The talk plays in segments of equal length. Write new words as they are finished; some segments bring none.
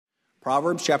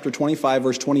Proverbs chapter 25,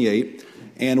 verse 28.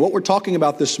 And what we're talking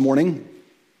about this morning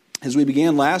is we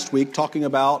began last week talking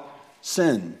about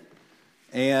sin.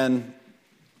 And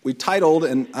we titled,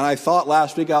 and I thought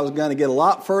last week I was going to get a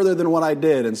lot further than what I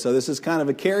did. And so this is kind of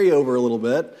a carryover a little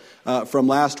bit from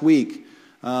last week.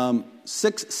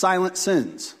 6 silent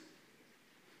sins.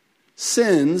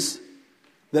 Sins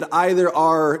that either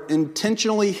are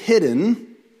intentionally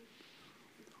hidden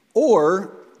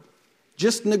or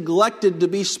just neglected to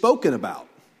be spoken about.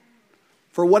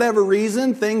 For whatever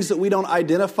reason, things that we don't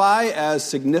identify as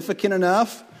significant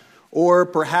enough, or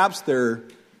perhaps they're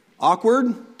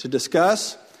awkward to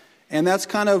discuss. And that's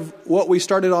kind of what we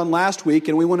started on last week,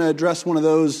 and we want to address one of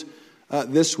those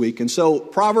this week. And so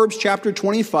Proverbs chapter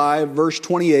 25, verse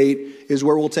 28 is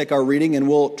where we'll take our reading, and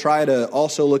we'll try to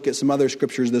also look at some other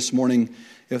scriptures this morning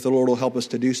if the Lord will help us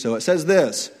to do so. It says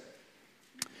this: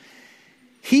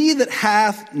 "He that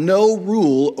hath no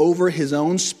rule over his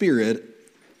own spirit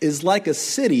is like a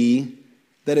city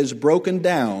that is broken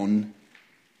down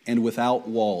and without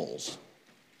walls."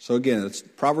 So again, it's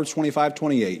Proverbs 25,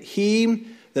 28. "He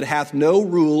that hath no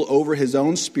rule over his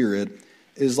own spirit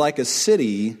is like a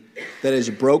city that is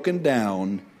broken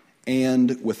down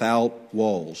and without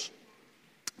walls."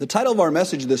 The title of our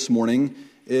message this morning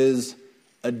is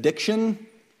Addiction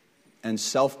and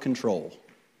Self-Control.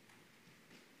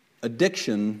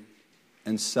 Addiction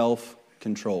and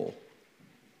self-control.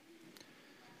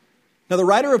 Now, the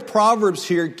writer of Proverbs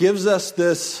here gives us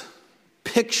this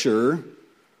picture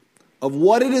of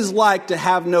what it is like to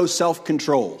have no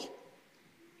self-control.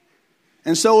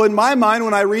 And so in my mind,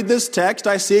 when I read this text,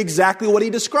 I see exactly what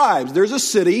he describes. There's a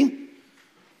city,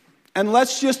 and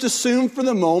let's just assume for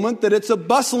the moment that it's a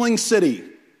bustling city.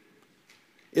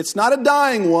 It's not a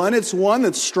dying one. It's one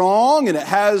that's strong, and it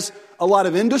has a lot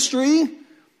of industry.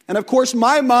 And of course,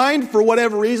 my mind, for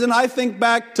whatever reason, I think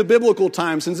back to biblical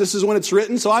times, since this is when it's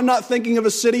written. So I'm not thinking of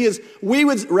a city as we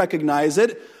would recognize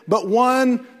it, but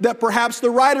one that perhaps the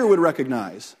writer would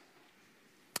recognize.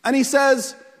 And he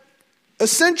says,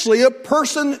 essentially, a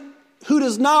person who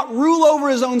does not rule over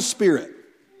his own spirit,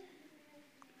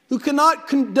 who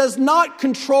does not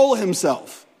control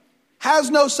himself, has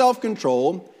no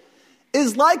self-control,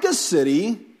 is like a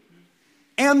city,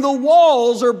 and the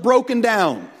walls are broken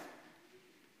down.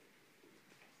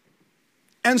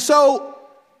 And so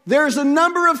there's a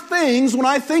number of things when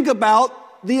I think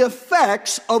about the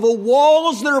effects of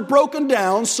walls that are broken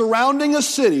down surrounding a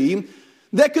city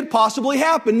that could possibly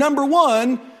happen. Number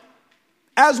one,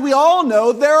 as we all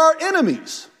know, there are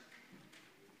enemies.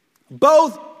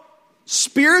 Both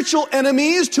spiritual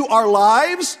enemies to our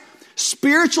lives,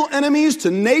 spiritual enemies to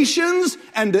nations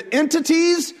and to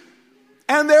entities,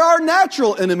 and there are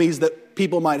natural enemies that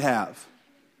people might have.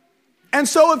 And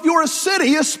so if you're a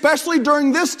city, especially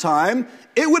during this time,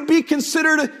 it would be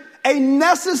considered a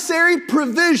necessary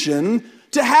provision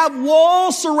to have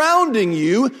walls surrounding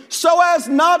you so as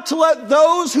not to let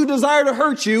those who desire to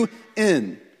hurt you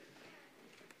in.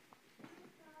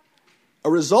 A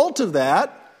result of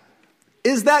that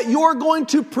is that you're going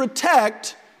to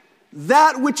protect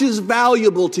that which is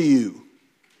valuable to you.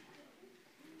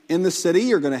 In the city,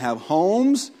 you're going to have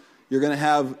homes, you're going to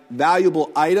have valuable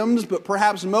items, but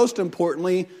perhaps most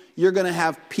importantly, you're going to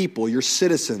have people, your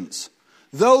citizens,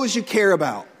 those you care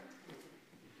about.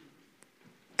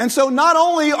 And so not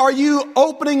only are you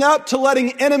opening up to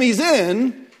letting enemies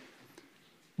in,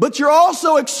 but you're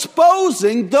also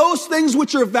exposing those things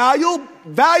which are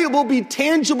valuable, be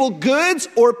tangible goods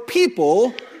or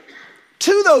people,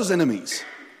 to those enemies.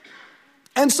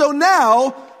 And so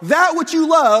now, that which you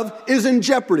love is in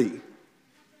jeopardy.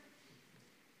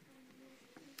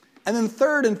 And then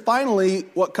third and finally,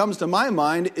 what comes to my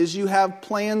mind is you have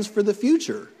plans for the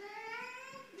future.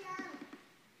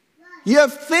 You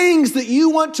have things that you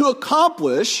want to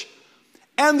accomplish,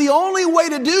 and the only way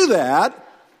to do that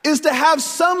is to have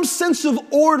some sense of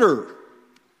order.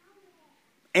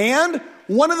 And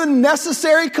one of the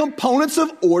necessary components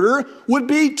of order would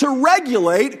be to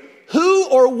regulate who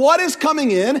or what is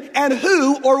coming in and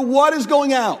who or what is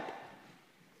going out.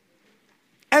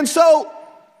 And so,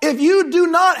 if you do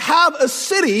not have a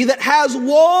city that has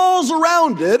walls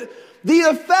around it, the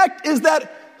effect is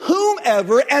that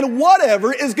whomever and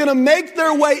whatever is going to make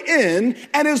their way in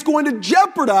and is going to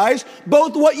jeopardize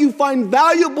both what you find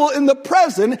valuable in the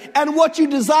present and what you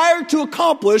desire to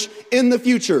accomplish in the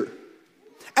future.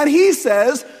 And he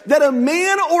says that a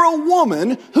man or a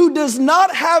woman who does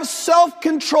not have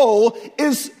self-control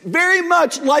is very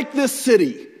much like this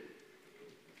city.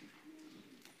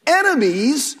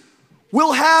 Enemies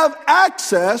will have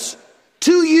access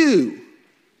to you,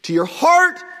 to your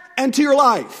heart, and to your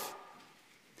life.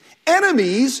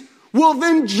 Enemies will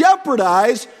then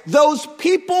jeopardize those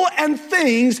people and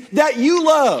things that you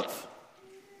love.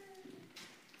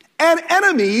 And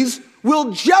enemies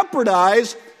will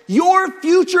jeopardize your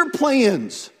future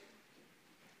plans.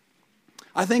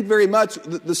 I think very much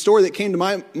the story that came to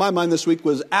my mind this week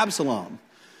was Absalom.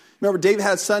 Remember, David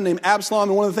had a son named Absalom,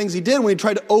 and one of the things he did when he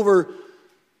tried to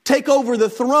take over the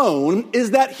throne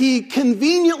is that he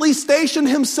conveniently stationed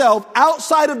himself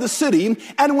outside of the city,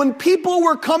 and when people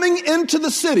were coming into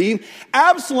the city,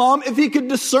 Absalom, if he could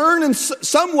discern in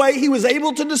some way, he was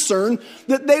able to discern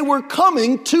that they were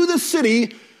coming to the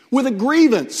city with a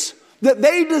grievance, that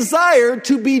they desired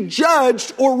to be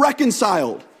judged or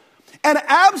reconciled. And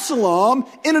Absalom,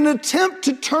 in an attempt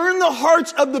to turn the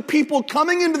hearts of the people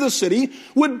coming into the city,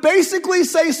 would basically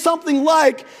say something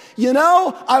like,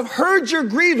 I've heard your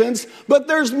grievance, but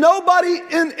there's nobody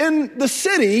in the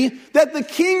city that the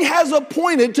king has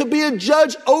appointed to be a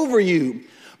judge over you.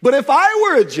 But if I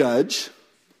were a judge,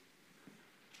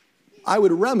 I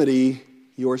would remedy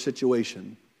your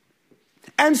situation.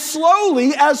 And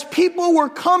slowly, as people were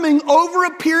coming over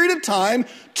a period of time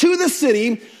to the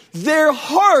city, their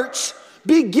hearts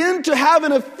begin to have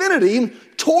an affinity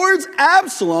towards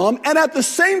Absalom and at the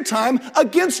same time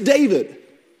against David.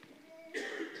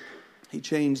 He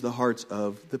changed the hearts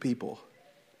of the people.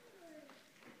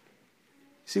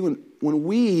 See, when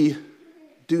we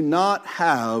do not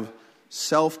have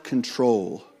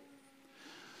self-control,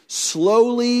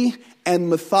 slowly and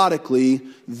methodically,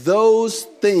 those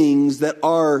things that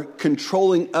are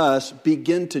controlling us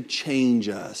begin to change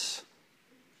us.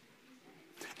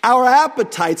 Our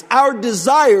appetites, our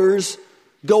desires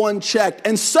go unchecked.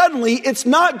 And suddenly, it's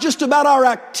not just about our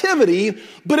activity,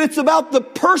 but it's about the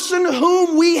person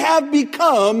whom we have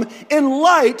become in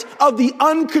light of the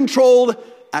uncontrolled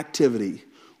activity.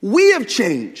 We have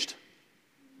changed.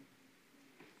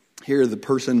 Here, the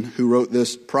person who wrote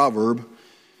this proverb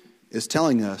is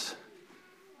telling us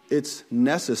it's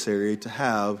necessary to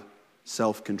have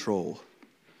self-control.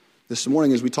 This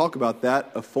morning, as we talk about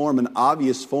that, an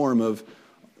obvious form of,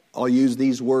 I'll use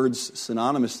these words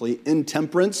synonymously,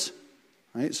 intemperance.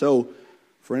 Right? So,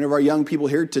 for any of our young people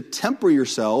here, to temper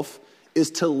yourself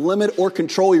is to limit or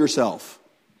control yourself.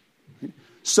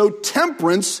 So,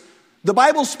 temperance, the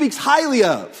Bible speaks highly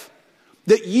of.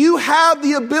 That you have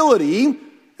the ability,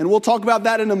 and we'll talk about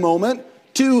that in a moment,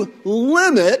 to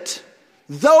limit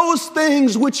those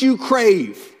things which you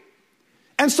crave.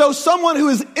 And so, someone who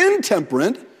is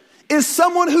intemperate is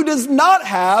someone who does not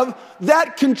have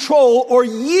that control or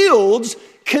yields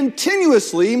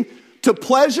continuously to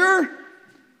pleasure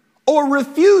or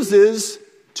refuses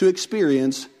to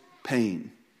experience pain.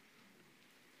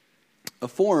 A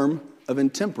form of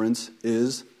intemperance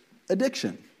is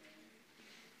addiction.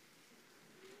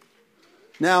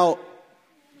 Now,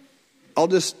 I'll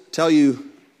just tell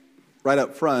you right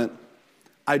up front,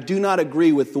 I do not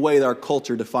agree with the way that our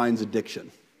culture defines addiction.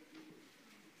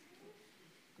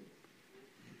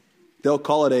 They'll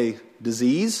call it a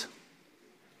disease.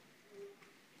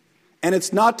 And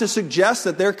it's not to suggest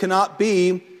that there cannot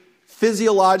be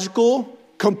physiological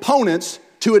components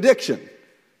to addiction,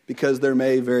 because there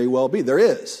may very well be. There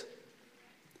is.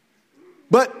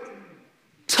 But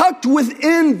tucked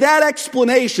within that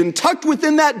explanation, tucked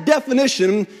within that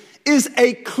definition, is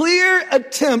a clear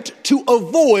attempt to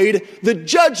avoid the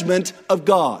judgment of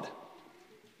God.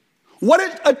 What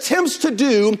it attempts to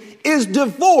do is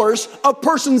divorce a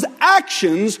person's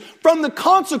actions from the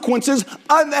consequences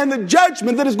and the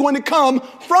judgment that is going to come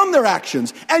from their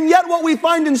actions. And yet what we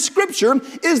find in Scripture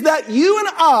is that you and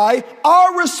I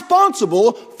are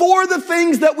responsible for the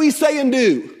things that we say and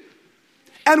do.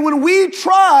 And when we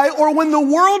try, or when the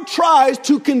world tries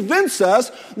to convince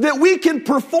us that we can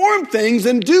perform things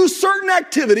and do certain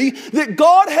activity that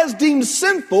God has deemed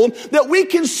sinful, that we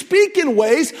can speak in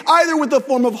ways, either with a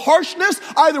form of harshness,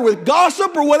 either with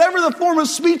gossip, or whatever the form of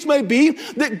speech may be,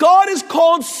 that God is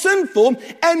called sinful,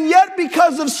 and yet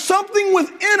because of something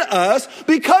within us,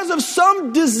 because of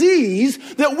some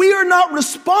disease, that we are not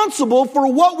responsible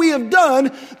for what we have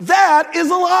done, that is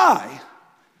a lie.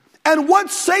 And what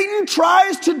Satan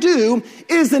tries to do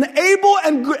is enable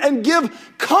and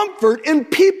give comfort in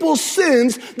people's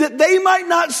sins that they might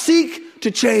not seek to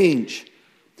change.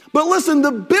 But listen,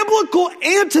 the biblical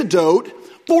antidote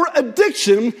for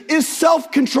addiction is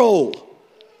self-control.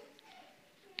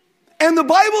 And the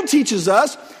Bible teaches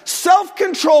us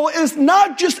self-control is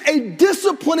not just a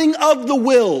disciplining of the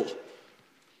will.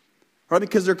 Right?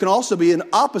 Because there can also be an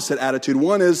opposite attitude.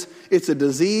 One is, it's a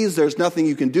disease, there's nothing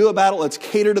you can do about it, let's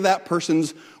cater to that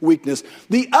person's weakness.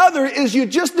 The other is, you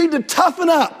just need to toughen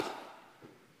up.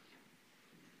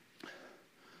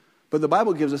 But the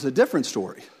Bible gives us a different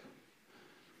story.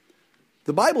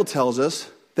 The Bible tells us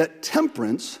that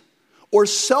temperance or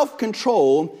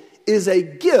self-control is a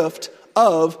gift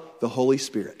of the Holy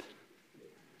Spirit.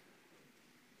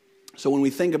 So when we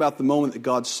think about the moment that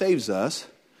God saves us,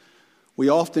 we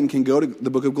often can go to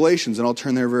the book of Galatians, and I'll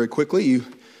turn there very quickly. You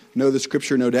know the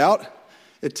scripture, no doubt.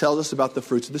 It tells us about the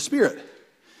fruits of the Spirit.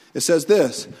 It says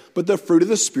this, but the fruit of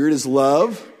the Spirit is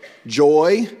love,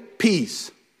 joy, peace.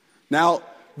 Now,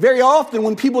 very often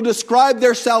when people describe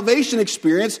their salvation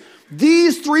experience,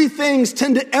 these three things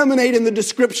tend to emanate in the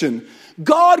description.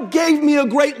 God gave me a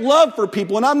great love for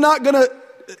people, and I'm not going to,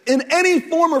 in any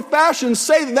form or fashion,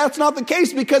 say that that's not the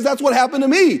case, because that's what happened to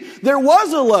me. There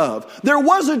was a love. There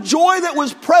was a joy that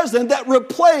was present that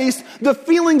replaced the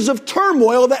feelings of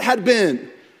turmoil that had been.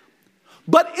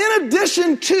 But in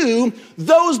addition to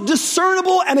those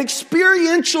discernible and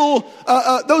experiential,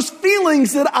 those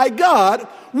feelings that I got,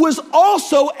 was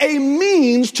also a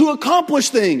means to accomplish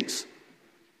things.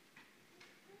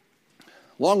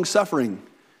 Long-suffering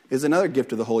is another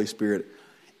gift of the Holy Spirit.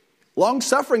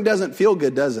 Long-suffering doesn't feel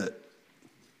good, does it?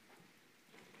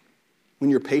 When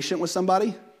you're patient with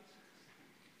somebody?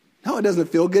 No, it doesn't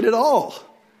feel good at all.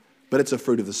 But it's a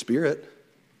fruit of the Spirit.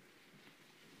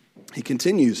 He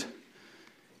continues.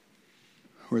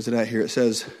 Where is it at here? It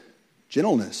says,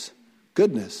 gentleness,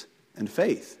 goodness, and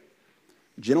faith.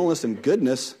 Gentleness and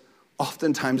goodness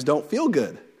oftentimes don't feel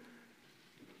good.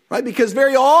 Right? Because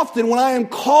very often when I am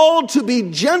called to be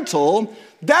gentle,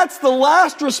 that's the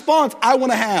last response I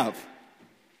want to have.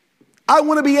 I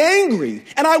want to be angry,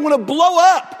 and I want to blow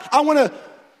up. I want to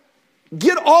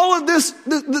get all of this,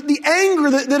 the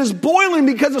anger that is boiling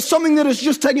because of something that is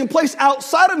just taking place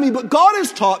outside of me. But God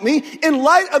has taught me, in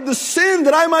light of the sin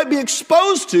that I might be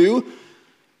exposed to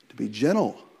be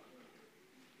gentle.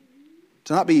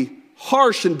 To not be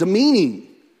harsh and demeaning.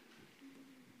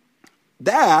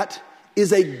 That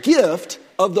is a gift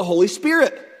of the Holy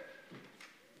Spirit.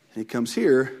 And he comes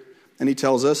here and he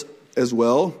tells us as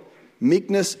well,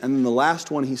 meekness, and then the last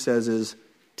one he says is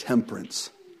temperance,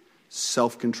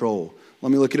 self-control.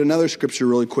 Let me look at another scripture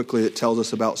really quickly that tells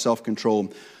us about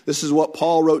self-control. This is what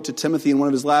Paul wrote to Timothy in one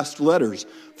of his last letters.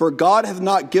 For God hath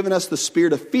not given us the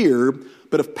spirit of fear,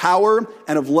 but of power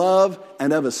and of love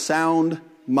and of a sound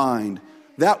mind.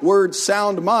 That word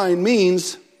sound mind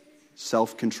means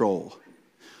self-control.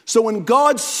 So when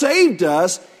God saved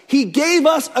us, he gave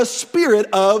us a spirit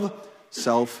of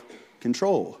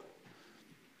self-control.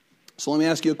 So let me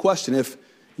ask you a question. If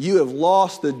you have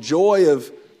lost the joy of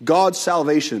God's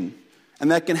salvation, and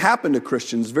that can happen to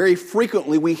Christians. Very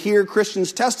frequently we hear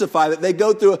Christians testify that they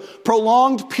go through a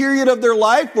prolonged period of their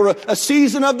life or a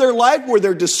season of their life where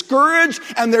they're discouraged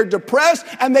and they're depressed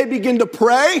and they begin to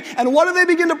pray. And what do they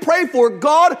begin to pray for?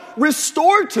 God,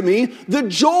 restore to me the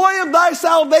joy of thy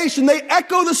salvation. They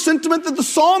echo the sentiment that the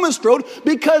psalmist wrote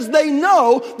because they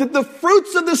know that the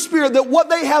fruits of the Spirit, that what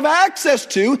they have access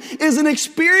to is an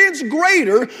experience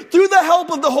greater through the help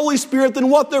of the Holy Spirit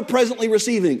than what they're presently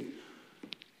receiving.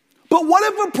 But what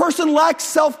if a person lacks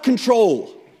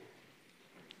self-control?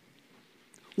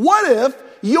 What if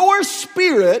your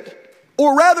spirit,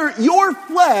 or rather your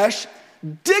flesh,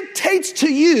 dictates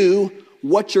to you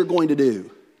what you're going to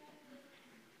do?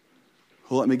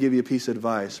 Well, let me give you a piece of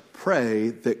advice. Pray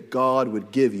that God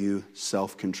would give you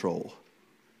self-control.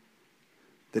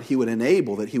 That he would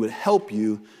enable, that he would help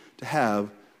you to have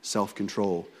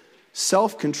self-control.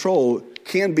 Self-control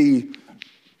can be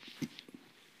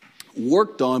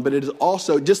worked on, but it is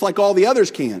also, just like all the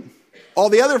others can. All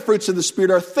the other fruits of the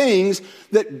Spirit are things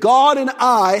that God and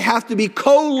I have to be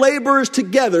co-laborers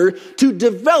together to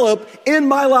develop in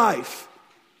my life.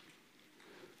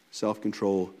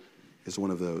 Self-control is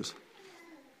one of those.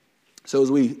 So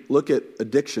as we look at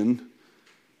addiction,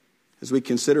 as we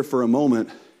consider for a moment,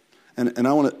 and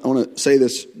I want to say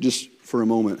this just for a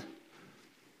moment.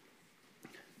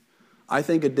 I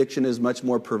think addiction is much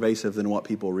more pervasive than what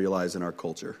people realize in our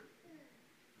culture.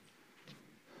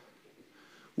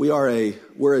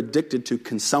 We're addicted to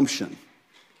consumption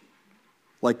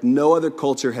like no other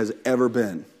culture has ever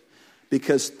been,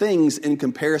 because things in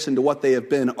comparison to what they have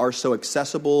been are so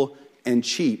accessible and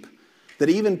cheap that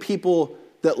even people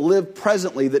that live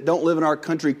presently that don't live in our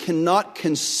country cannot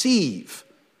conceive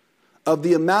of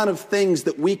the amount of things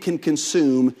that we can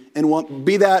consume and want.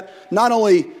 Be that not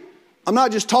only, I'm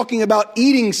not just talking about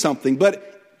eating something,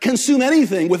 but consume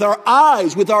anything with our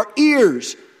eyes, with our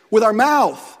ears, with our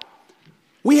mouth.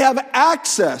 We have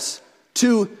access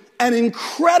to an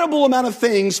incredible amount of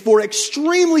things for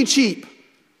extremely cheap.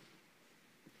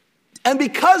 And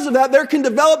because of that, there can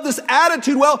develop this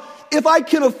attitude, well, if I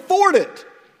can afford it,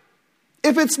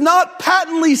 if it's not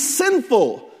patently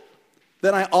sinful,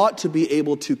 then I ought to be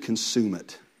able to consume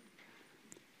it.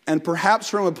 And perhaps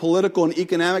from a political and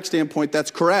economic standpoint, that's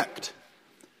correct.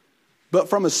 But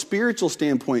from a spiritual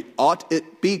standpoint, ought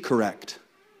it be correct?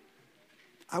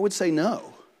 I would say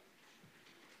no.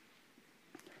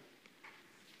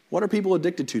 What are people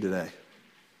addicted to today?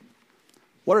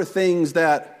 What are things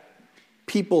that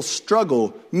people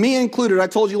struggle, me included? I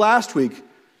told you last week,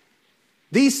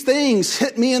 these things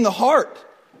hit me in the heart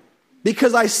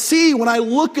because I see, when I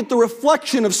look at the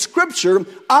reflection of Scripture,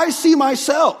 I see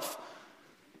myself.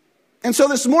 And so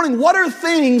this morning, what are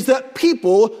things that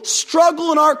people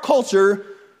struggle in our culture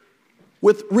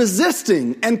with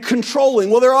resisting and controlling?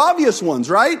 Well, there are obvious ones,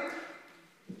 right?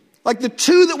 Like the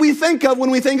two that we think of when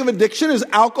we think of addiction is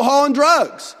alcohol and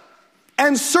drugs.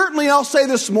 And certainly, I'll say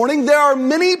this morning, there are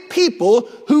many people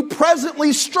who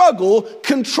presently struggle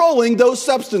controlling those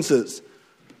substances.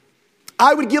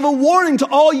 I would give a warning to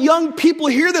all young people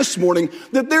here this morning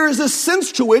that there is a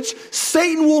sense to which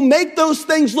Satan will make those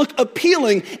things look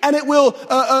appealing, and it will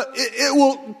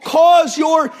cause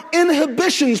your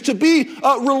inhibitions to be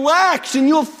relaxed, and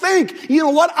you'll think, you know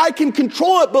what, I can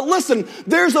control it. But listen,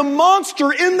 there's a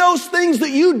monster in those things that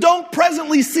you don't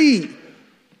presently see.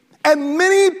 And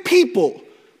many people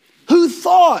who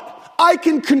thought, I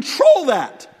can control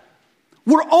that,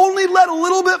 were only led a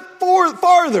little bit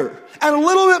farther and a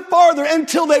little bit farther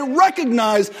until they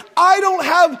recognize, I don't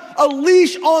have a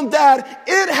leash on that.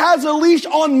 It has a leash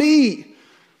on me,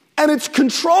 and it's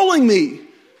controlling me.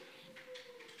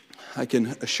 I can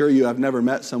assure you I've never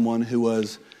met someone who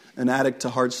was an addict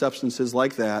to hard substances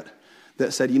like that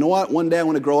said, you know what, one day I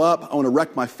want to grow up, I want to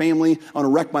wreck my family, I want to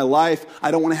wreck my life, I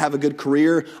don't want to have a good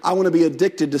career, I want to be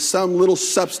addicted to some little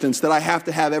substance that I have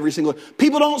to have every single day.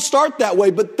 People don't start that way,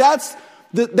 but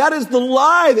that is the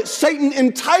lie that Satan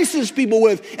entices people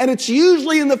with, and it's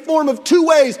usually in the form of two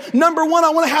ways. Number one,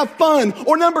 I want to have fun,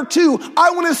 or number two,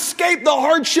 I want to escape the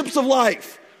hardships of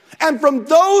life. And from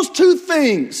those two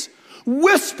things,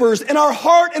 whispers in our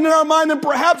heart and in our mind, and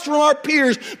perhaps from our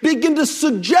peers, begin to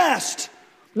suggest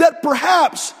that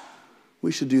perhaps we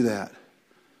should do that.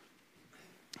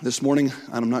 This morning,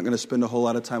 I'm not going to spend a whole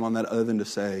lot of time on that other than to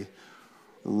say,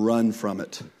 run from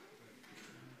it.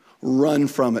 Run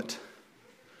from it.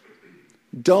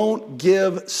 Don't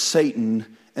give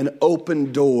Satan an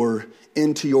open door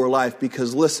into your life,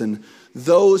 because listen,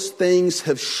 those things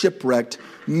have shipwrecked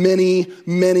many,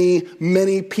 many,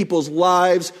 many people's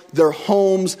lives, their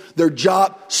homes, their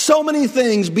job, so many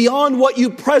things beyond what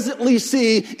you presently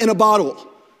see in a bottle.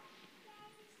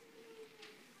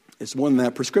 It's more than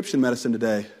that. Prescription medicine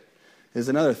today is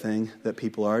another thing that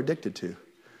people are addicted to.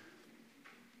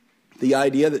 The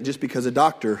idea that just because a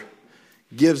doctor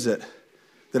gives it,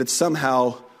 that it's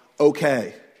somehow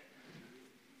okay.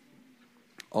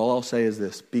 All I'll say is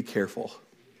this: be careful.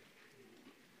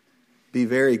 Be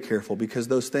very careful, because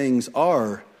those things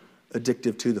are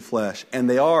addictive to the flesh, and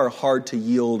they are hard to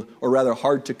yield, or rather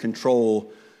hard to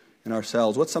control in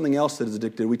ourselves. What's something else that is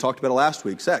addictive? We talked about it last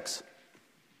week: sex.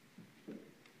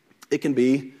 It can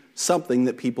be something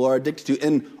that people are addicted to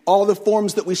in all the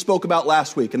forms that we spoke about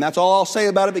last week. And that's all I'll say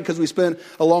about it, because we spent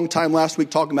a long time last week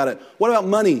talking about it. What about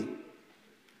money?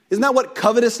 Isn't that what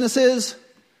covetousness is?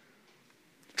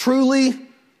 Truly,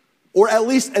 or at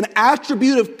least an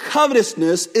attribute of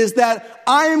covetousness, is that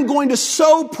I am going to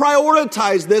so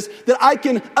prioritize this that I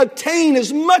can attain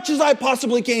as much as I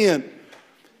possibly can.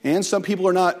 And some people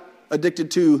are not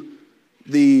addicted to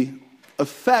the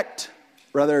effect,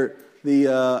 rather how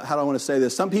do I want to say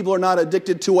this? Some people are not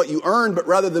addicted to what you earn, but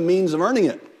rather the means of earning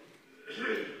it.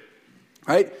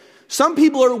 Right? Some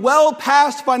people are well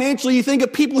past financially. You think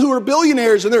of people who are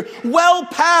billionaires, and they're well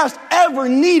past ever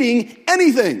needing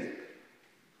anything.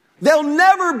 They'll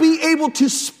never be able to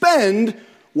spend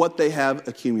what they have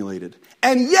accumulated.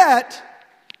 And yet,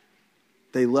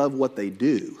 they love what they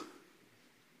do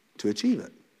to achieve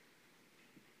it.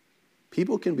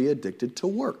 People can be addicted to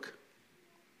work,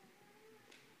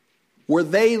 where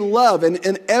they love, and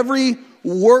in every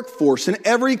workforce, in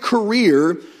every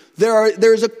career,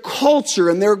 there's a culture,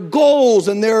 and there are goals,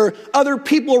 and there are other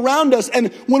people around us.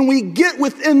 And when we get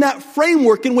within that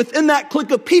framework and within that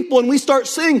clique of people, and we start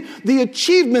seeing the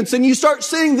achievements, and you start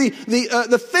seeing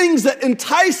the things that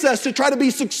entice us to try to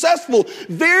be successful,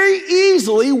 very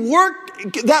easily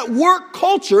that work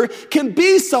culture can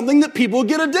be something that people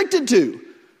get addicted to.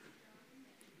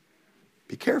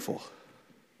 Be careful.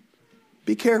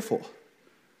 Be careful.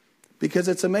 Because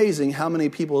it's amazing how many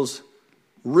people's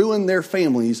ruin their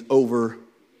families over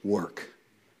work.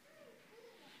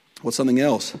 What's something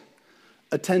else?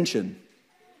 Attention.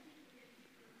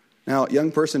 Now,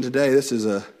 young person today,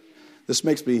 this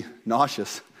makes me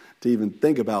nauseous to even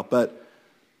think about, but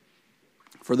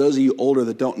For those of you older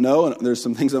that don't know, and there's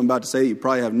some things I'm about to say you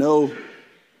probably have no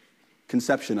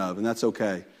conception of, and that's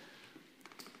okay.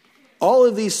 All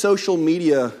of these social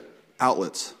media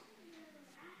outlets,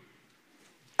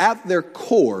 at their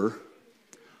core,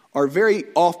 are very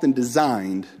often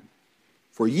designed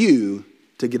for you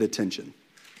to get attention.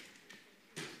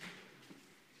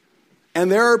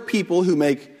 And there are people who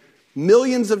make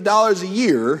millions of dollars a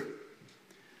year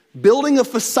building a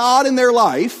facade in their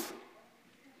life,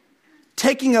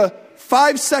 taking a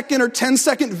 5-second or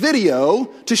 10-second video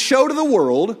to show to the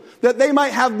world that they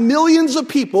might have millions of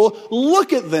people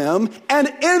look at them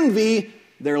and envy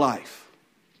their life,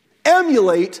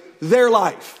 emulate their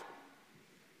life.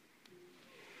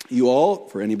 You all,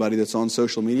 for anybody that's on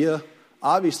social media,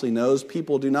 obviously knows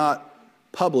people do not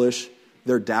publish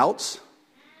their doubts,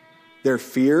 their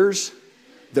fears,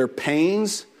 their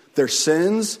pains, their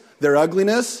sins, their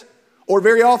ugliness, or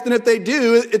very often if they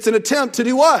do, it's an attempt to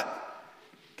do what?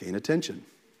 Gain attention.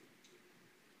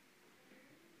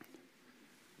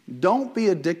 Don't be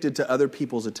addicted to other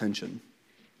people's attention,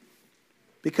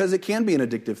 because it can be an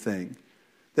addictive thing.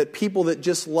 That people that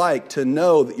just like to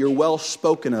know that you're well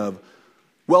spoken of,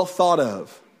 well thought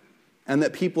of, and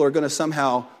that people are going to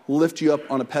somehow lift you up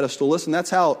on a pedestal. Listen, that's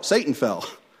how Satan fell,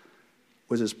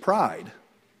 was his pride.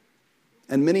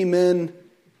 And many men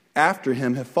after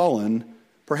him have fallen.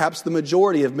 Perhaps the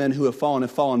majority of men who have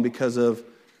fallen because of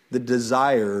the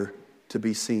desire to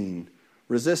be seen.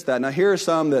 Resist that. Now here are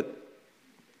some that,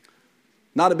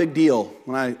 not a big deal.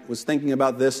 When I was thinking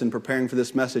about this and preparing for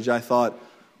this message, I thought,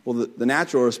 well, the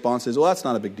natural response is, well, that's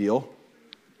not a big deal.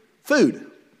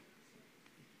 Food.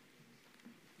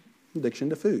 Addiction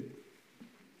to food.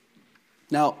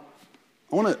 Now,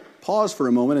 I want to pause for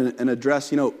a moment and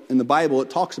address, in the Bible it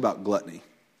talks about gluttony.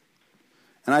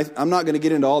 And I'm not going to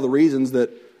get into all the reasons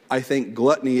that I think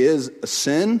gluttony is a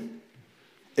sin,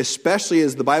 especially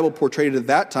as the Bible portrayed it at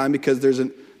that time, because there's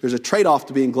a trade-off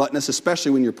to being gluttonous,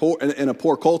 especially when you're poor in a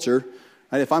poor culture.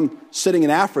 Right? If I'm sitting in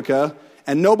Africa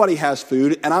and nobody has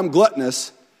food and I'm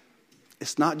gluttonous,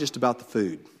 it's not just about the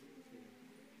food.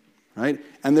 Right?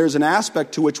 And there's an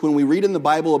aspect to which when we read in the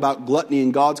Bible about gluttony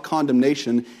and God's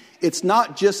condemnation, it's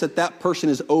not just that person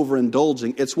is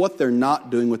overindulging, it's what they're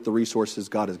not doing with the resources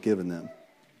God has given them.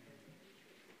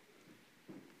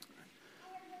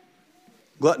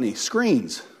 Gluttony,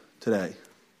 screens today.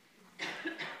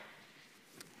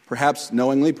 Perhaps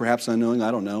knowingly, perhaps unknowingly,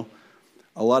 I don't know.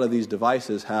 A lot of these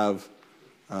devices have,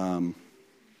 I don't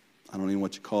even know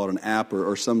what you call it, an app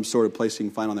or some sort of place you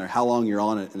can find on there how long you're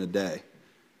on it in a day.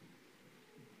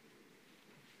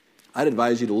 I'd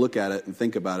advise you to look at it and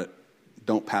think about it.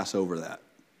 Don't pass over that.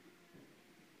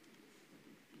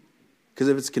 Because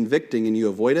if it's convicting and you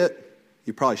avoid it,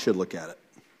 you probably should look at it.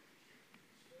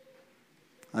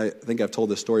 I think I've told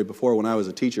this story before. When I was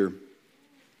a teacher,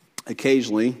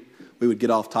 occasionally we would get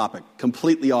off topic,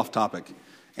 completely off topic.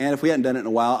 And if we hadn't done it in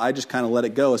a while, I just kind of let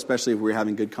it go, especially if we were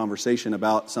having good conversation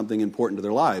about something important to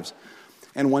their lives.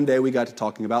 And one day we got to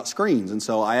talking about screens. And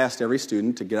so I asked every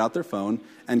student to get out their phone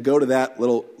and go to that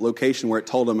little location where it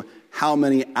told them how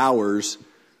many hours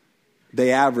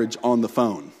they average on the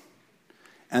phone.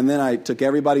 And then I took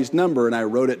everybody's number and I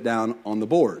wrote it down on the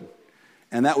board.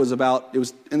 And it was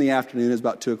in the afternoon, it was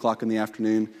about 2 o'clock in the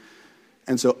afternoon.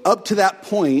 And so up to that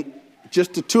point,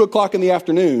 just to 2 o'clock in the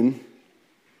afternoon,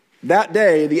 that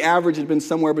day, the average had been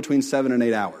somewhere between 7 and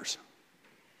 8 hours.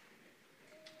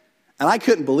 And I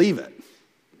couldn't believe it.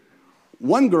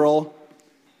 One girl,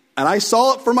 and I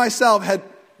saw it for myself,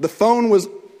 the phone was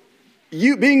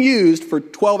being used for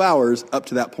 12 hours up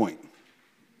to that point.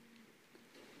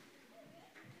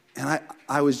 And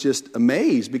I was just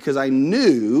amazed because I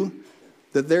knew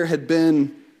that there had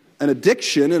been an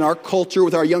addiction in our culture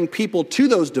with our young people to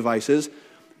those devices,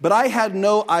 but I had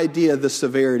no idea the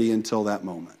severity until that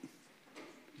moment.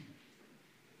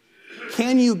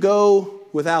 Can you go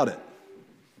without it?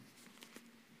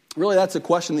 Really, that's a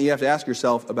question that you have to ask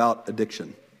yourself about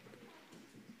addiction.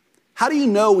 How do you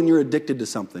know when you're addicted to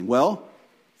something? Well,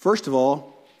 first of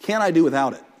all, can I do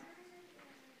without it?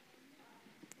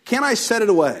 Can I set it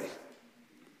away?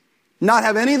 Not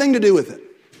have anything to do with it?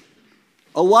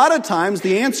 A lot of times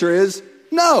the answer is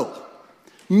no.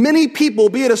 Many people,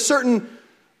 be it a certain,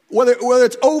 whether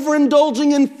it's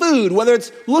overindulging in food, whether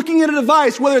it's looking at a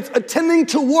device, whether it's attending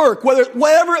to work,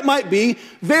 whatever it might be,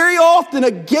 very often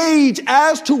a gauge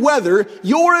as to whether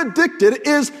you're addicted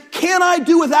is, can I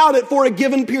do without it for a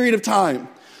given period of time?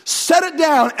 Set it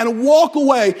down and walk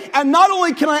away. And not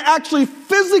only can I actually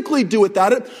physically do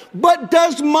without it, but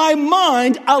does my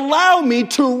mind allow me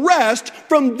to rest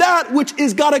from that which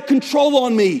has got a control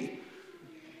on me?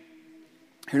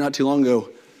 Here not too long ago,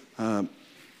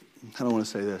 I don't want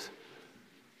to say this.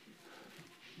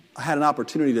 I had an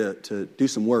opportunity to do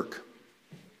some work,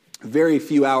 very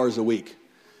few hours a week.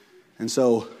 And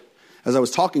so as I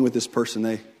was talking with this person,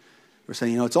 they were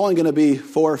saying, it's only going to be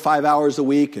 4 or 5 hours a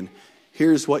week, and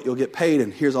here's what you'll get paid,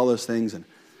 and here's all those things. And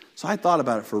so I thought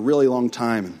about it for a really long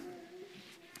time. And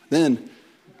then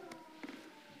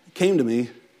it came to me,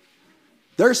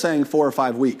 they're saying 4 or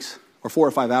 5 weeks, or 4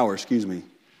 or 5 hours,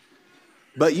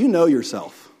 But you know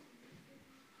yourself.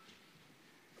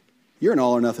 You're an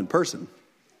all or nothing person.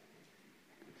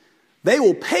 They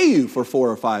will pay you for 4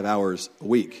 or 5 hours a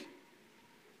week.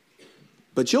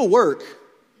 But you'll work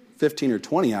 15 or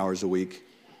 20 hours a week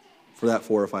for that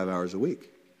 4 or 5 hours a week.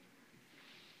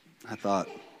 I thought,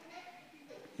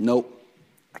 nope,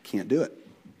 I can't do it.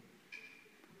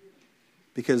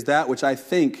 Because that which I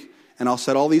think, and I'll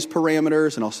set all these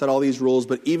parameters and I'll set all these rules,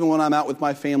 but even when I'm out with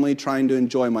my family trying to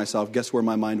enjoy myself, guess where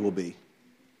my mind will be?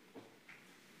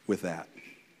 With that.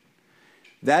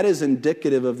 That is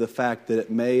indicative of the fact that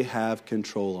it may have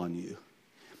control on you.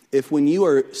 If when you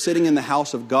are sitting in the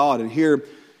house of God and here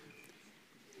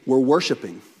we're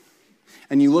worshiping,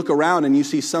 and you look around and you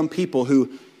see some people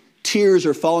who tears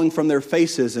are falling from their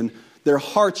faces and their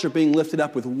hearts are being lifted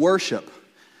up with worship.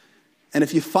 And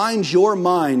if you find your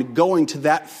mind going to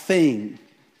that thing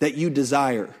that you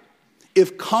desire,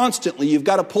 if constantly you've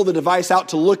got to pull the device out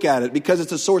to look at it because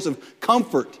it's a source of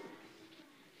comfort,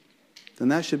 then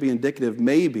that should be indicative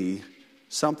maybe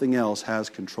something else has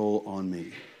control on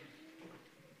me.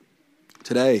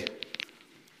 Today,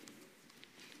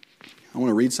 I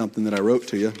want to read something that I wrote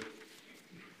to you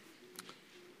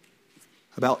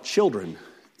about children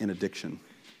in addiction.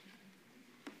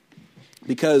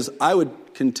 Because I would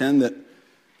contend that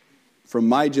from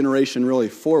my generation really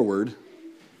forward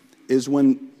is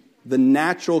when the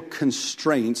natural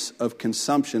constraints of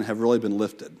consumption have really been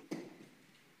lifted.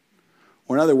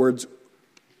 Or in other words,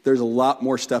 there's a lot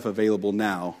more stuff available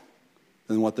now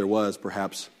than what there was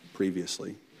perhaps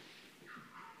previously.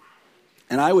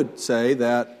 And I would say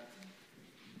that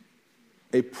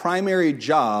a primary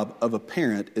job of a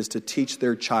parent is to teach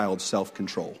their child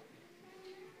self-control.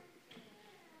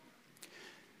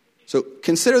 So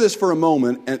consider this for a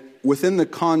moment within the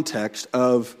context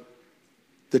of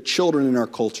the children in our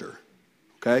culture,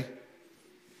 okay?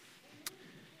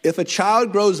 If a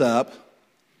child grows up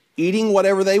eating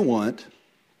whatever they want,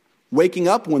 waking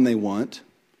up when they want,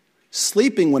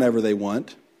 sleeping whenever they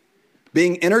want,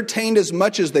 being entertained as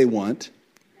much as they want,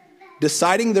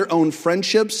 deciding their own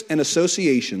friendships and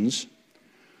associations,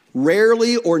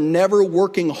 rarely or never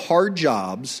working hard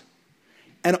jobs,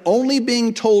 and only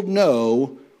being told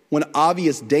no when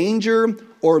obvious danger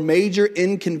or major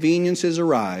inconveniences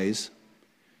arise,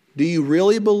 do you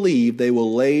really believe they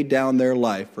will lay down their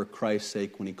life for Christ's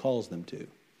sake when He calls them to?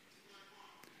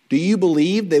 Do you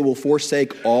believe they will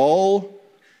forsake all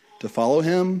to follow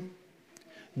Him?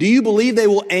 Do you believe they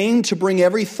will aim to bring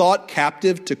every thought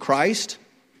captive to Christ?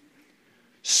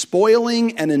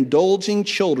 Spoiling and indulging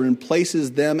children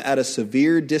places them at a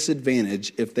severe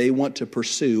disadvantage if they want to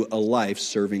pursue a life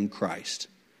serving Christ.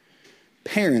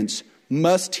 Parents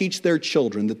must teach their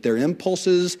children that their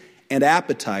impulses and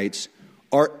appetites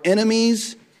are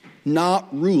enemies, not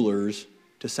rulers,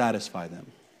 to satisfy them.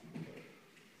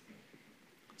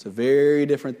 It's a very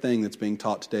different thing that's being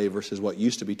taught today versus what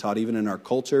used to be taught even in our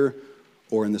culture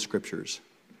or in the Scriptures.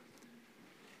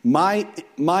 My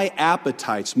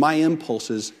appetites, my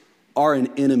impulses are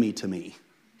an enemy to me.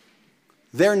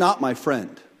 They're not my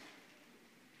friend.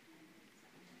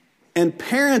 And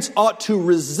parents ought to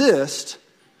resist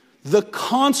the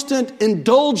constant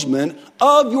indulgence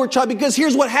of your child, because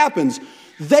here's what happens.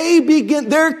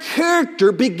 Their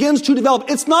character begins to develop.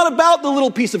 It's not about the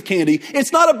little piece of candy.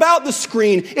 It's not about the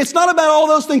screen. It's not about all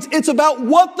those things. It's about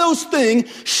what those things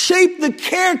shape the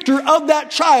character of that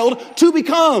child to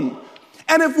become.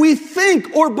 And if we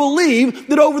think or believe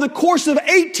that over the course of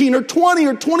 18 or 20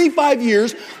 or 25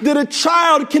 years that a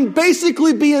child can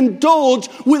basically be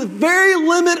indulged with very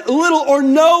little or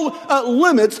no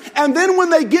limits, and then when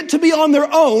they get to be on their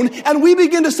own and we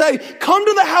begin to say, come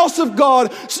to the house of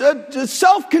God,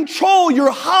 self-control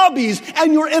your hobbies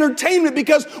and your entertainment,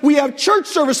 because we have church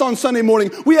service on Sunday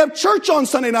morning, we have church on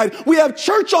Sunday night, we have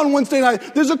church on Wednesday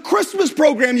night, there's a Christmas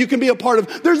program you can be a part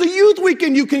of, there's a youth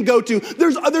weekend you can go to,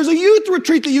 there's a youth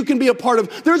retreat that you can be a part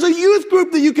of. There's a youth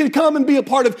group that you can come and be a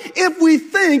part of. If we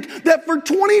think that for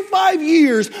 25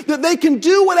 years that they can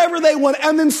do whatever they want,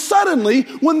 and then suddenly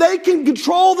when they can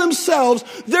control themselves,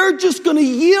 they're just going to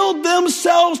yield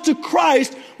themselves to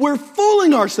Christ, we're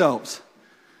fooling ourselves.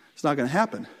 It's not going to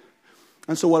happen.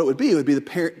 And so what it would be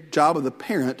the job of the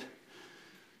parent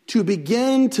to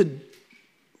begin to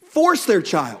force their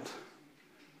child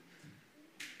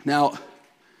Now,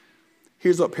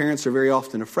 here's what parents are very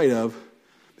often afraid of,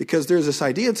 because there's this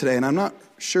idea today, and I'm not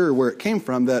sure where it came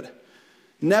from, that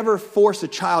never force a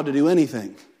child to do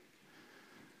anything.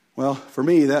 Well, for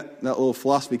me, that little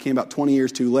philosophy came about 20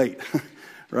 years too late,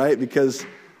 right? Because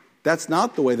that's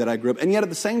not the way that I grew up. And yet at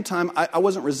the same time, I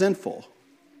wasn't resentful.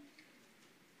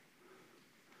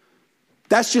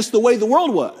 That's just the way the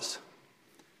world was.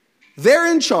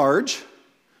 They're in charge.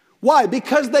 Why?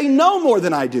 Because they know more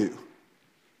than I do.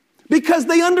 Because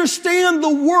they understand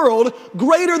the world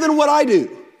greater than what I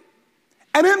do.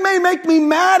 And it may make me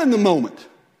mad in the moment.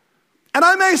 And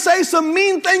I may say some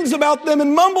mean things about them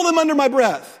and mumble them under my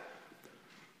breath.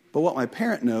 But what my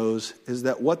parent knows is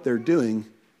that what they're doing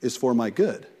is for my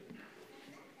good.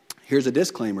 Here's a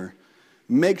disclaimer.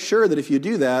 Make sure that if you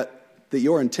do that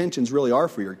your intentions really are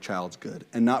for your child's good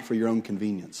and not for your own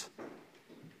convenience.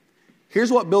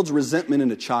 Here's what builds resentment in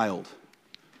a child.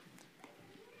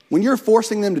 When you're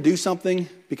forcing them to do something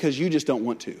because you just don't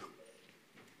want to.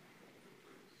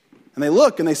 And they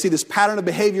look and they see this pattern of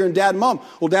behavior in dad and mom.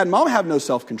 Well, dad and mom have no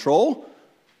self-control.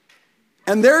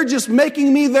 And they're just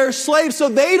making me their slave so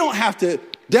they don't have to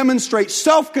demonstrate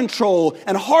self-control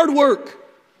and hard work.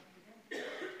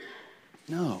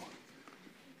 No.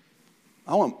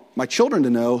 I want my children to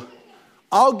know,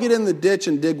 I'll get in the ditch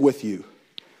and dig with you.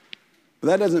 But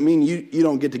that doesn't mean you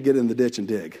don't get to get in the ditch and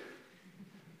dig.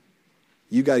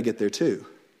 You got to get there too.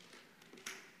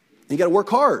 And you got to work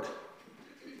hard.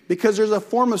 Because there's a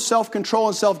form of self-control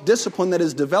and self-discipline that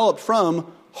is developed from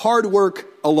hard work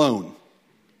alone.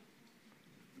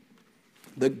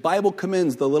 The Bible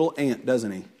commends the little ant,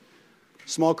 doesn't he?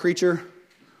 Small creature.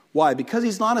 Why? Because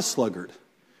he's not a sluggard.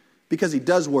 Because he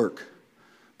does work.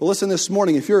 But listen, this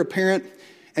morning, if you're a parent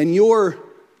and your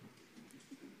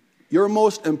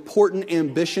most important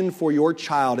ambition for your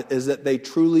child is that they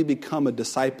truly become a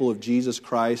disciple of Jesus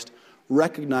Christ,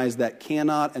 recognize that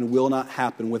cannot and will not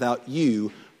happen without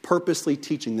you purposely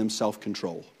teaching them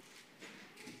self-control.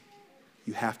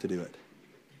 You have to do it.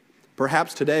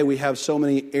 Perhaps today we have so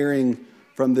many erring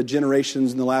from the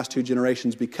generations in the last 2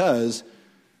 generations because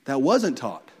that wasn't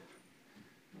taught.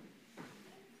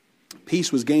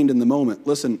 Peace was gained in the moment.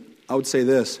 Listen, I would say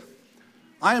this.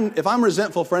 If I'm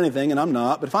resentful for anything, and I'm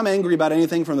not, but if I'm angry about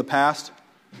anything from the past,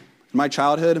 my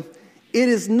childhood, it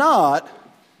is not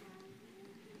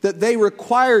that they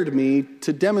required me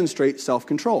to demonstrate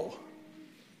self-control.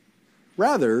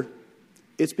 Rather,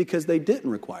 it's because they didn't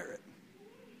require it.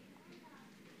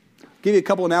 I'll give you a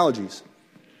couple analogies.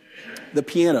 The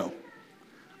piano.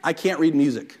 I can't read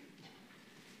music.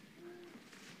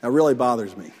 That really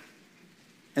bothers me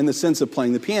in the sense of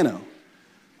playing the piano.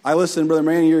 I listen to Brother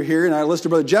Moran, you're here, and I listen to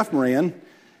Brother Jeff Moran,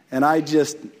 and I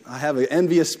have an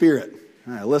envious spirit.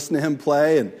 I listen to him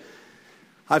play, and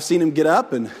I've seen him get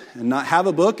up and not have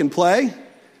a book and play,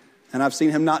 and I've seen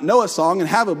him not know a song and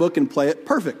have a book and play it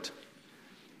perfect.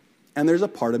 And there's a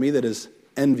part of me that is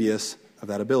envious of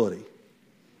that ability.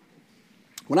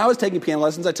 When I was taking piano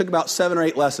lessons, I took about 7 or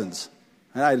 8 lessons.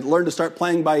 And I learned to start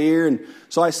playing by ear, and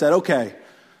so I said, okay,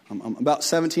 I'm about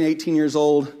 17, 18 years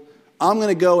old. I'm going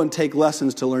to go and take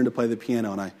lessons to learn to play the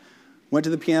piano. And I went to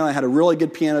the piano. I had a really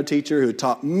good piano teacher who had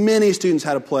taught many students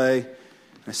how to play.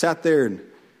 I sat there, and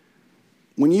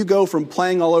when you go from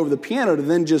playing all over the piano to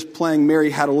then just playing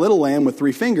Mary Had a Little Lamb with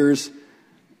 3 fingers,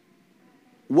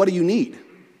 what do you need?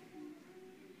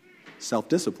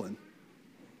 Self-discipline.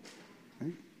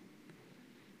 Right?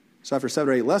 So after 7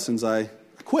 or 8 lessons, I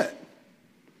quit.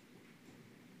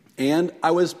 And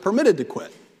I was permitted to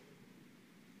quit.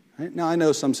 Right? Now, I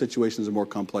know some situations are more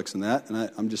complex than that, and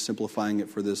I'm just simplifying it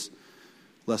for this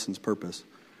lesson's purpose.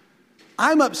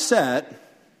 I'm upset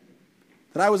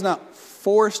that I was not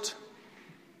forced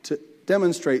to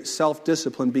demonstrate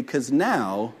self-discipline because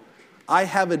now I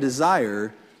have a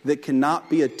desire that cannot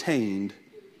be attained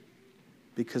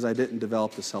because I didn't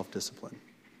develop the self-discipline.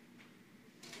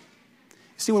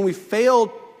 See, when we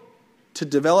fail to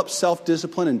develop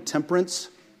self-discipline and temperance,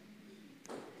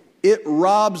 it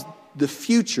robs the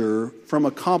future from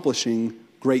accomplishing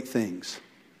great things.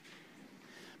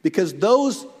 Because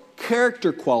those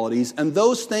character qualities and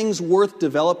those things worth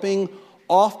developing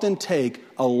often take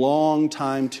a long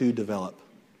time to develop.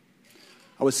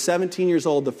 I was 17 years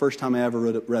old the first time I ever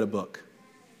read a book.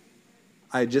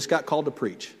 I had just got called to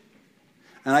preach.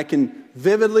 And I can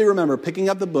vividly remember picking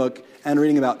up the book and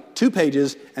reading about 2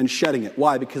 pages and shutting it.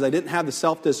 Why? Because I didn't have the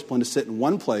self-discipline to sit in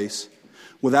one place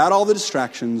without all the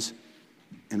distractions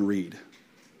and read.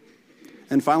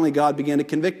 And finally, God began to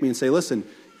convict me and say, listen,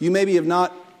 you maybe have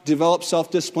not developed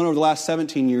self-discipline over the last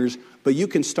 17 years, but you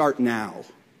can start now.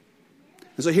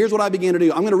 And so here's what I began to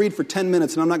do. I'm going to read for 10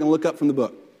 minutes, and I'm not going to look up from the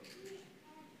book.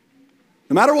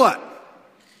 No matter what,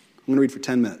 I'm going to read for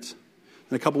 10 minutes.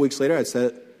 And a couple weeks later, I'd set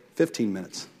it 15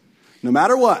 minutes. No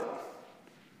matter what,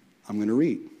 I'm going to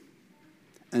read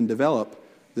and develop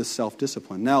this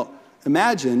self-discipline. Now,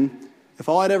 imagine if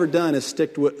all I'd ever done is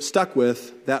stuck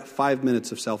with that 5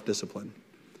 minutes of self-discipline.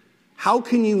 How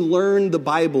can you learn the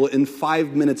Bible in 5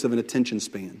 minutes of an attention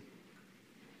span?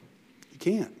 You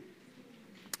can't.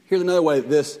 Here's another way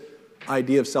this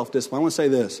idea of self-discipline. I want to say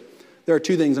this. There are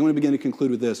two things. I'm going to begin to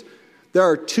conclude with this. There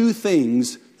are two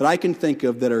things that I can think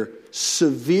of that are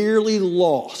severely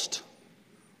lost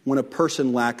when a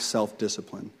person lacks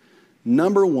self-discipline.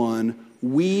 Number one,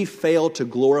 we fail to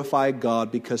glorify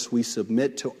God because we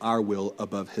submit to our will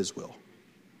above His will.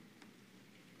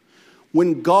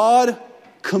 When God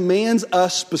commands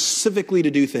us specifically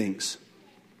to do things,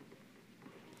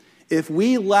 if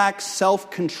we lack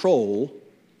self-control,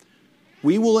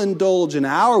 we will indulge in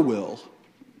our will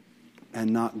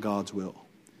and not God's will.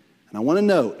 And I want to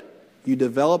note, you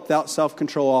develop that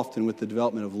self-control often with the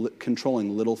development of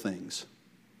controlling little things,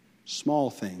 small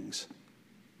things.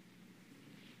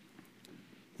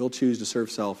 We'll choose to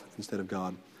serve self instead of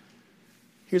God.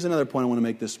 Here's another point I want to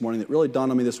make this morning that really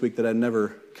dawned on me this week that I'd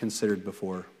never considered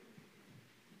before.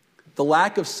 The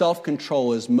lack of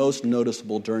self-control is most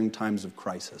noticeable during times of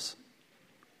crisis.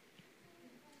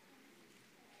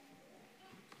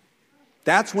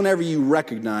 That's whenever you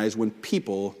recognize when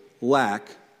people lack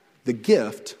the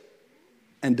gift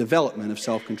and development of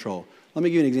self-control. Let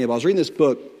me give you an example. I was reading this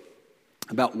book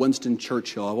about Winston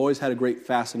Churchill. I've always had a great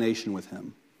fascination with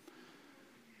him.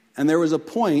 And there was a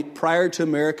point prior to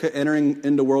America entering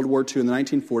into World War II in the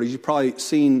 1940s. You've probably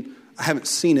seen, I haven't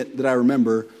seen it that I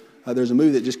remember. There's a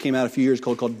movie that just came out a few years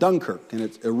ago called Dunkirk. And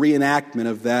it's a reenactment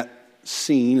of that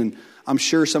scene. And I'm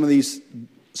sure some of these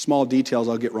small details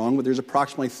I'll get wrong, but there's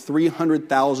approximately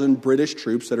 300,000 British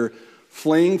troops that are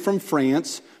fleeing from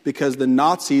France because the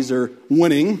Nazis are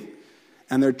winning,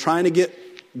 and they're trying to get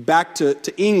back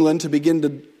to England to begin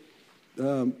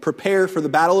to prepare for the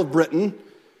Battle of Britain.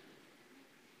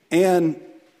 And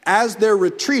as they're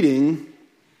retreating,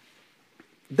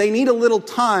 they need a little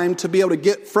time to be able to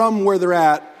get from where they're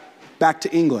at back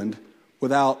to England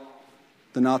without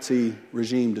the Nazi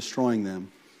regime destroying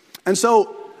them. And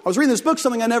so I was reading this book,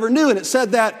 something I never knew, and it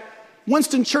said that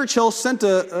Winston Churchill sent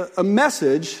a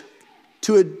message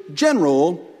to a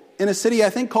general in a city, I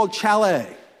think, called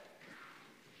Calais.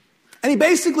 And he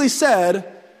basically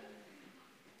said,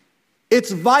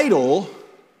 it's vital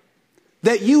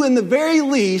that you, in the very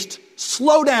least,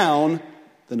 slow down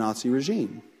the Nazi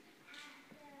regime.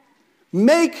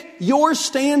 Make your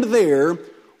stand there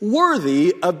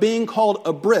worthy of being called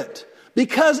a Brit.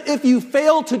 Because if you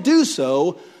fail to do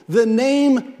so, the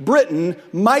name Britain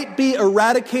might be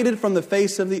eradicated from the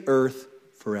face of the earth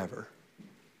forever.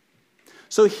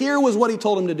 So here was what he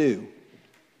told him to do.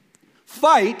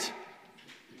 Fight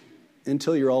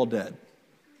until you're all dead.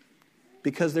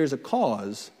 Because there's a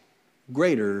cause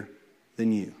greater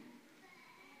than you.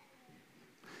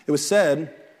 It was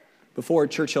said before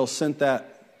Churchill sent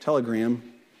that telegram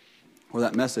or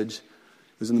that message,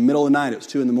 it was in the middle of the night, it was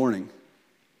 2 a.m. And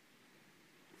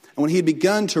when he had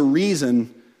begun to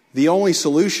reason the only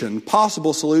solution,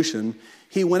 possible solution,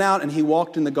 he went out and he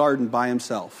walked in the garden by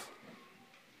himself.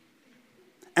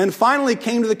 And finally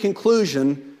came to the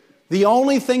conclusion, the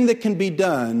only thing that can be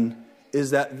done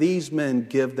is that these men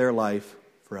give their life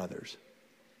for others.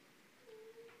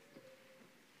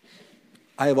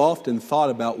 I have often thought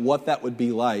about what that would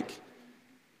be like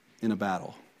in a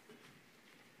battle.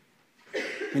 I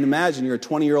mean, imagine you're a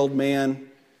 20-year-old man,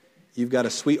 you've got a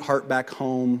sweetheart back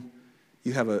home,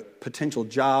 you have a potential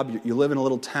job, you live in a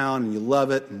little town and you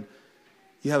love it, and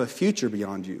you have a future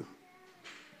beyond you.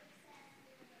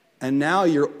 And now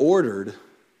you're ordered,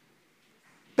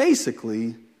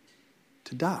 basically,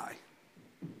 to die.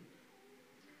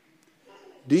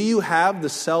 Do you have the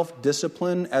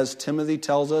self-discipline, as Timothy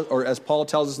tells us, or as Paul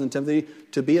tells us in Timothy,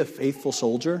 to be a faithful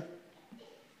soldier?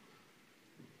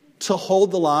 To hold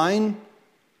the line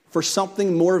for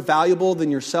something more valuable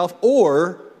than yourself?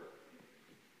 Or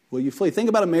will you flee? Think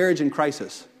about a marriage in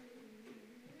crisis.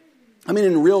 I mean,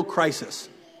 in real crisis.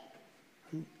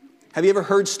 Have you ever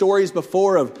heard stories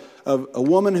before of a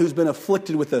woman who's been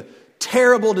afflicted with a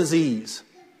terrible disease?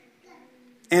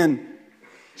 And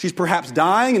she's perhaps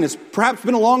dying, and it's perhaps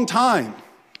been a long time.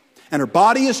 And her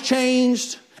body has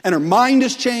changed, and her mind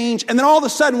has changed. And then all of a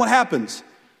sudden, what happens?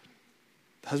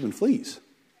 The husband flees.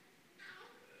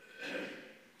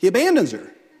 He abandons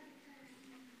her.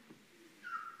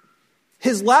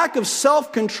 His lack of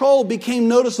self-control became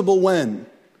noticeable when?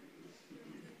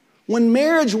 When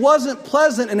marriage wasn't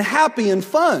pleasant and happy and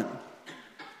fun.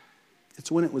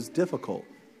 It's when it was difficult.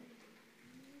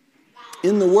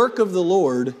 In the work of the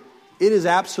Lord, it is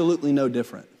absolutely no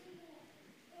different.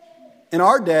 In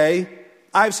our day,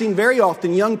 I've seen very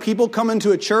often young people come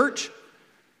into a church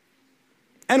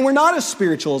and we're not as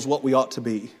spiritual as what we ought to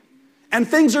be. And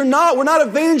we're not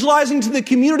evangelizing to the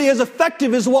community as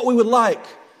effective as what we would like.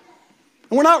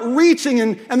 And we're not reaching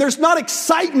and there's not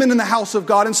excitement in the house of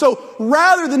God. And so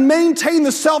rather than maintain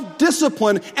the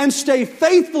self-discipline and stay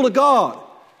faithful to God,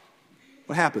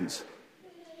 what happens?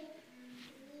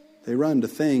 They run to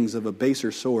things of a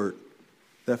baser sort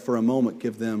that for a moment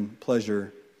give them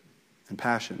pleasure and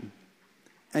passion.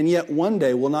 And yet one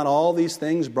day, will not all these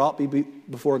things brought be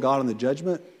before God in the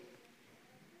judgment?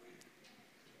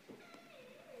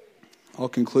 I'll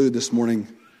conclude this morning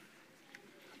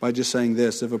by just saying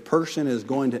this. If a person is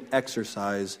going to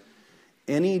exercise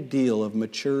any deal of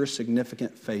mature,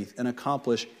 significant faith and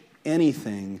accomplish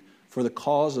anything for the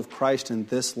cause of Christ in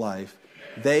this life,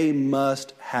 they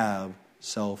must have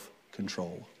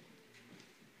self-control.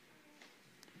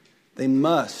 They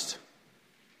must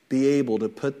be able to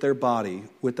put their body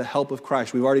with the help of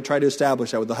Christ. We've already tried to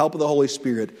establish that with the help of the Holy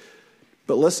Spirit.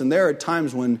 But listen, there are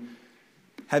times when,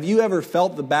 have you ever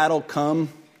felt the battle come,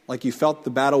 like you felt the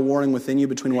battle warring within you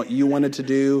between what you wanted to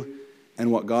do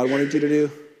and what God wanted you to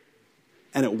do?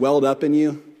 And it welled up in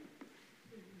you?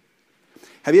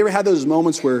 Have you ever had those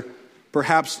moments where,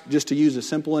 perhaps, just to use a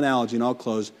simple analogy, and I'll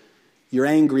close, you're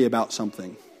angry about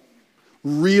something,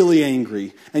 really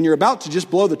angry, and you're about to just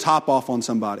blow the top off on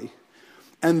somebody.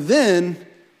 And then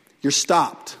you're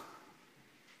stopped.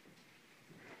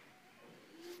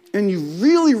 And you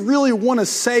really, really want to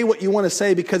say what you want to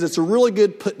say because it's a really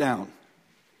good put down.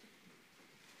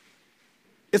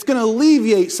 It's going to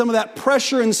alleviate some of that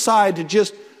pressure inside to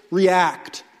just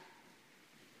react.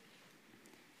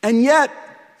 And yet,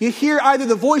 you hear either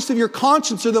the voice of your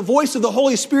conscience or the voice of the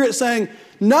Holy Spirit saying,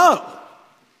 no.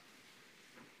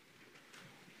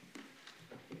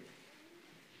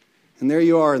 And there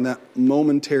you are in that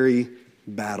momentary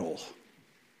battle.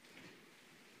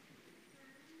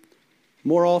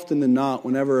 More often than not,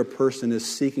 whenever a person is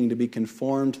seeking to be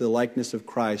conformed to the likeness of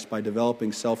Christ by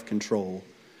developing self-control,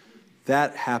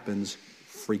 that happens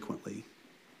frequently.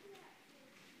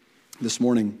 This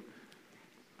morning,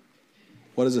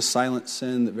 what is a silent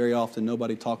sin that very often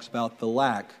nobody talks about? The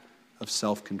lack of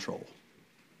self-control.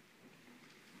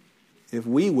 If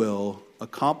we will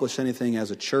accomplish anything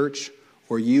as a church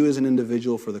or you as an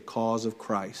individual for the cause of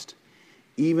Christ,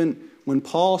 even when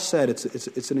Paul said,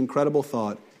 it's an incredible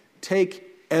thought, take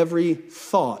every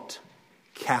thought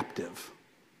captive.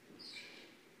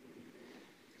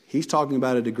 He's talking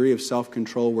about a degree of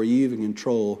self-control where you even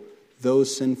control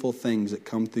those sinful things that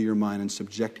come through your mind and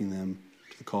subjecting them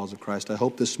to the cause of Christ. I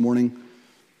hope this morning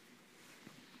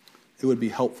it would be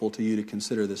helpful to you to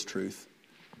consider this truth.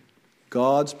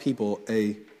 God's people,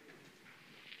 a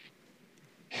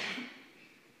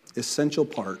essential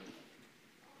part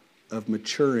of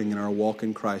maturing in our walk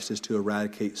in Christ is to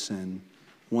eradicate sin.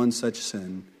 One such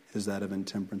sin is that of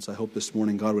intemperance. I hope this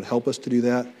morning God would help us to do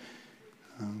that.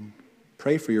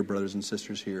 Pray for your brothers and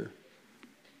sisters here.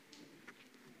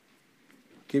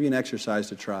 I'll give you an exercise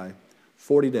to try.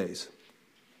 40 days.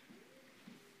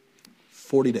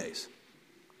 40 days.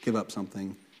 Give up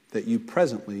something that you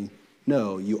presently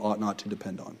know you ought not to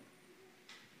depend on.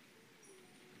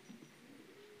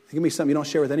 It can be something you don't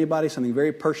share with anybody, something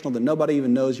very personal that nobody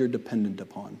even knows you're dependent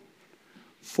upon.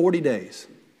 40 days,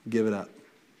 give it up.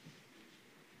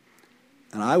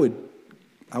 And I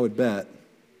would bet,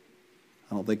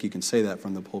 I don't think you can say that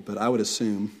from the pulpit, I would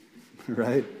assume,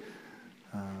 right,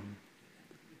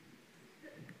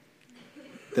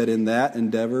 that in that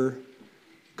endeavor,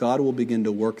 God will begin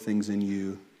to work things in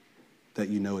you that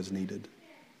you know is needed.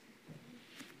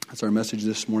 That's our message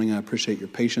this morning. I appreciate your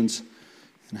patience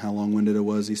and how long-winded it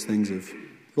was. These things have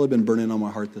really been burning on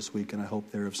my heart this week, and I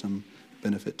hope they're of some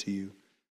benefit to you.